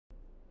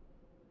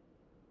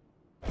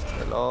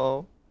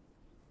Hello.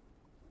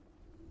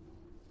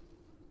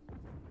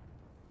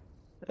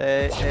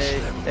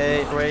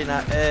 Hey,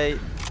 Reina, hey.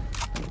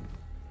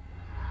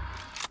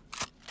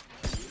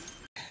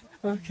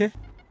 Okay. I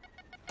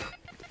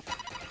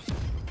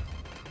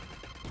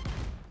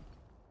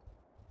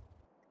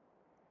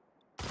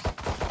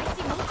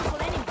see multiple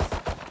enemies.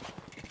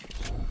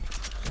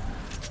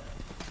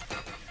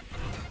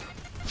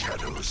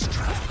 Shadows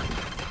traveling.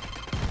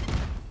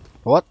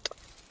 What?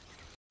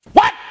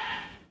 What?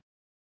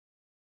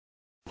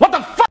 What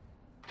the fuck?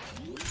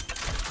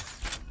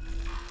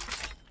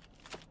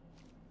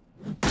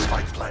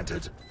 Spike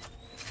planted.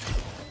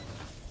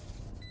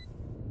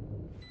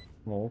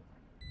 Smoke.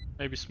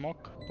 Maybe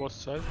smoke, both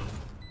sides.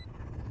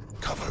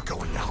 Cover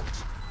going out.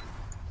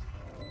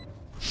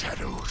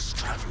 Shadows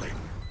traveling.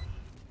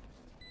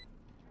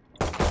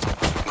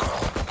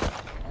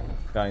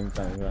 Guy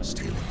inside, guy.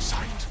 Stealing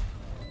sight.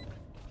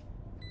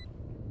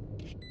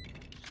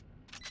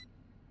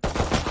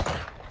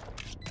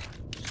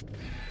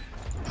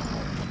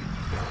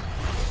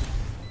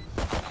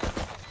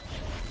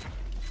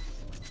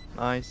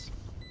 Nice.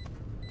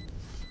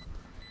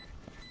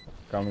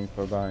 Coming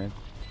for guy.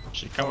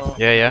 She come. Oh.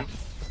 Yeah.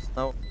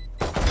 No.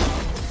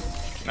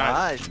 Nice.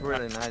 Nice,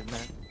 really nice,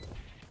 man.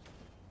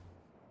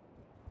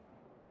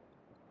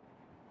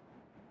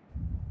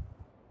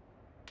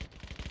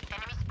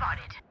 Enemy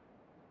spotted.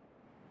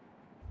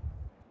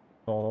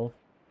 Solo.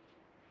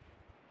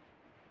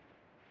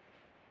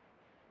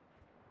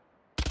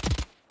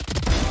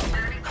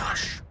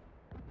 Hush.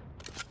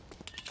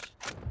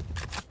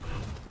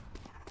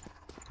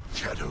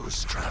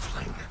 Shadows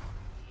traveling.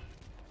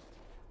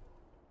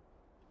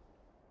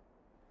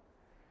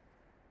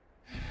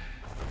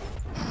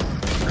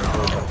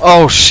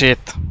 Oh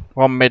shit.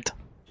 One mid.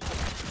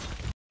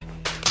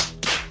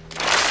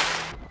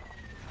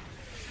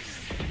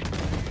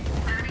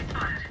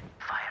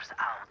 Fires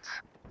out.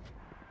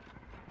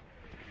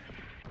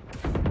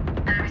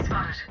 Enemy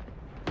spotted.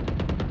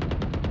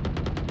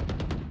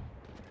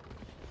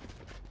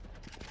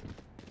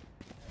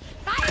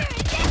 Fire in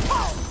this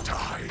hole!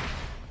 Die.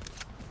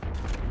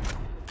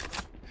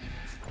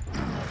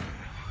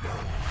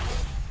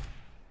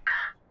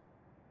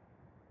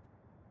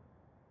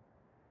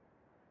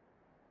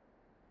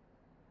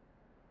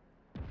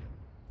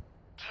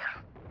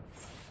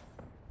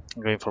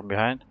 Going from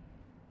behind.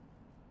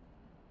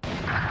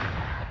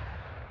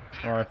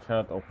 Right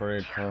chat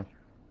operator.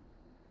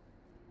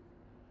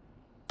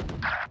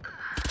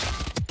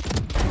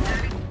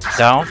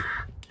 Down.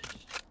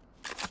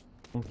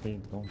 Don't see.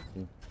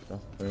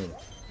 Just wait.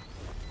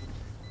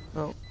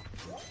 No.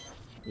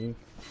 If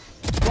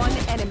One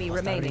enemy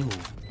remaining.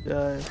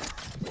 Yeah.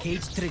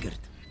 Cage triggered.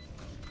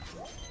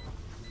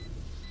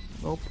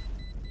 Nope.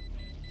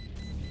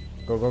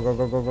 go.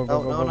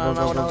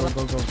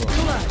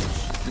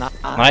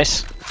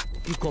 Nice.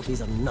 Two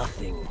copies of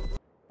nothing.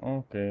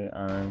 Okay,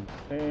 I'm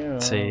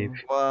here. Save.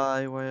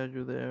 Why are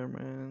you there,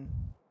 man?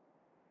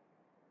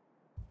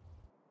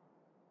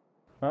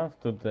 Half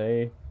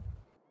today,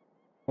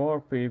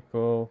 4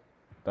 people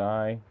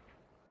die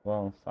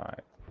one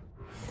side.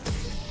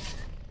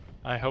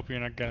 I hope you're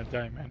not gonna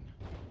die, man.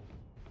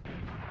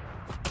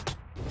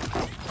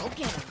 Go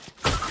get him.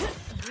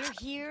 We're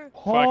here.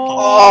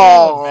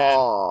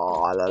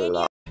 Oh, la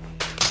la.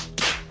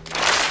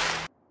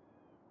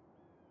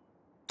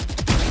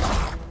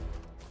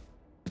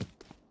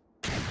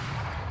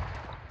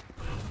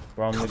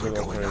 One Cover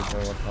middle going operator,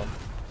 out. what's up?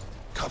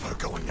 Cover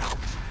going out.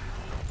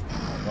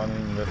 One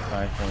in the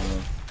side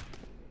only.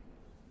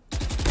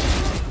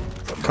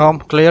 Come,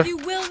 clear. You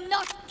will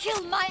not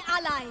kill my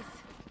allies.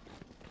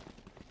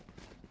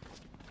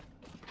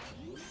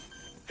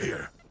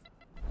 Here.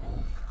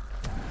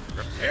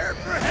 Prepare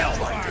for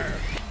hellfire.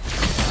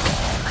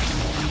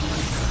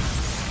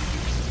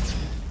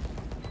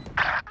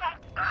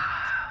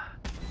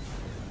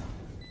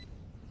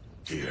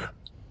 Here.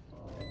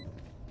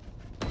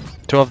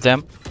 2 of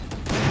them.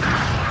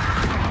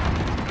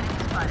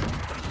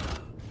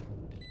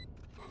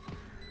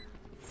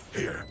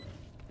 Here.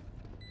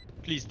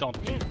 Please don't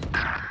leave.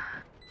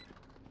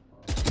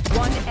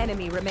 One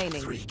enemy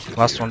remaining. 3 kills.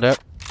 Last one there.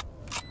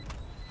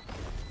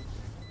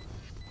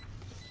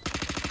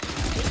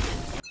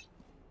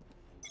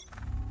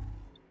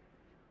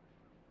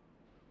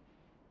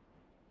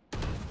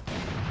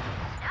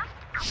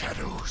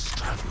 Shadows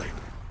traveling.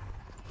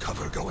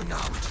 Cover going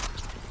out.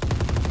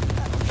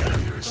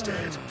 Carrier is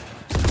dead.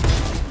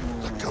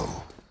 Let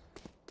go.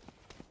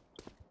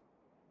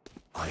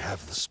 I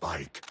have the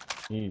spike.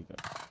 Jesus.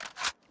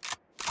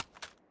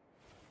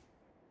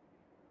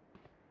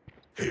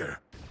 Here.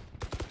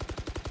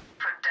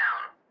 Front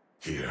down.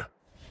 Here.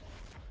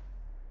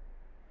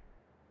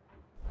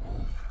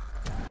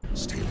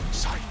 Stealing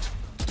sight.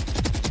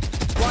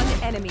 One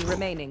enemy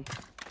remaining.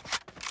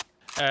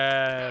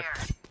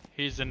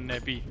 He's in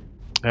B.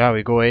 Yeah,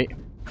 we go A.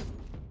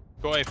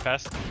 Go A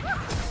fast.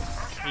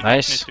 We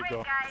Nice. Need to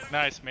go.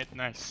 Nice, mate.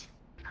 Nice.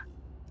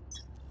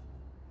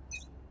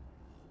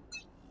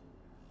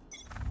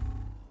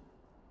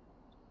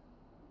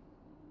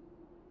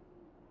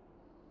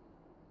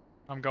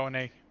 I'm going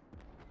A.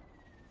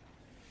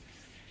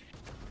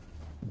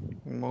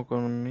 Smoke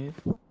on mid.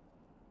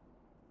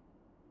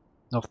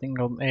 Nothing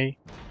on A.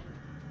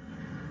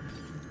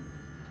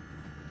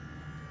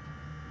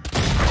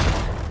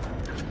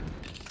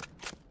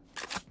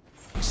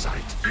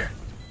 Sight.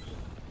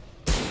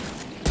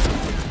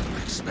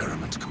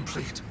 Experiment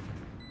complete.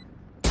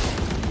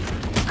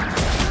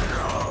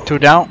 2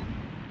 down.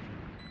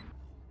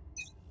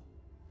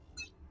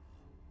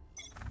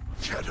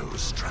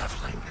 Shadows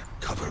traveling.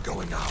 Cover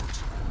going out.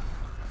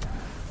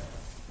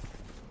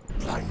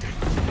 Blinding.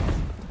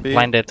 B.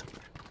 Blinded.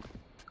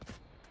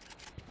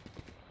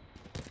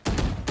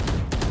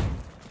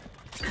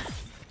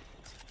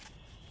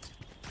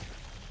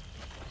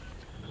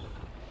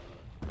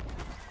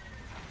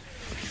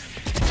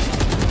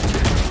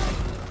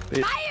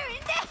 B. Fire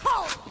in the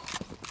hole!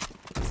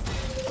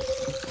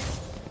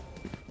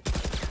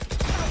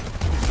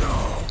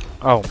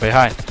 Oh,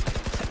 behind.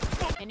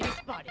 Enemy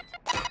spotted.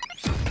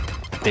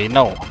 They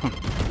know.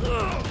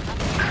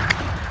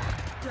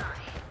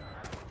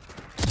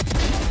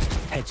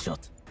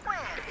 Headshot.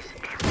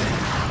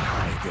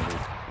 Hiding.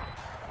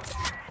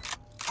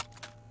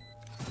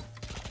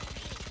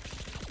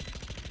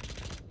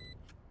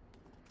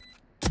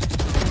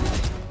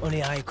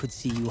 Only I could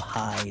see you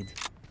hide.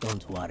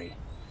 Don't worry.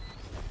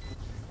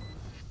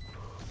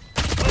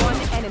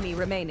 One enemy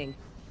remaining.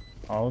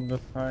 Out the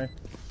side.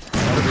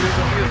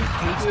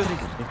 Cage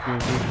triggered. If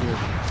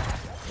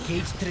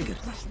Cage triggered.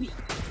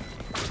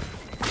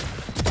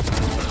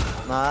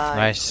 Nice.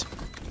 Nice.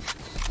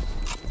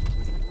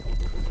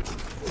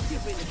 You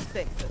really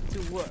expect them to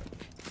work.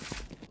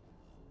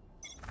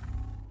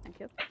 Thank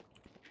you.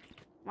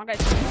 Come on,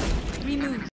 guys. Remove.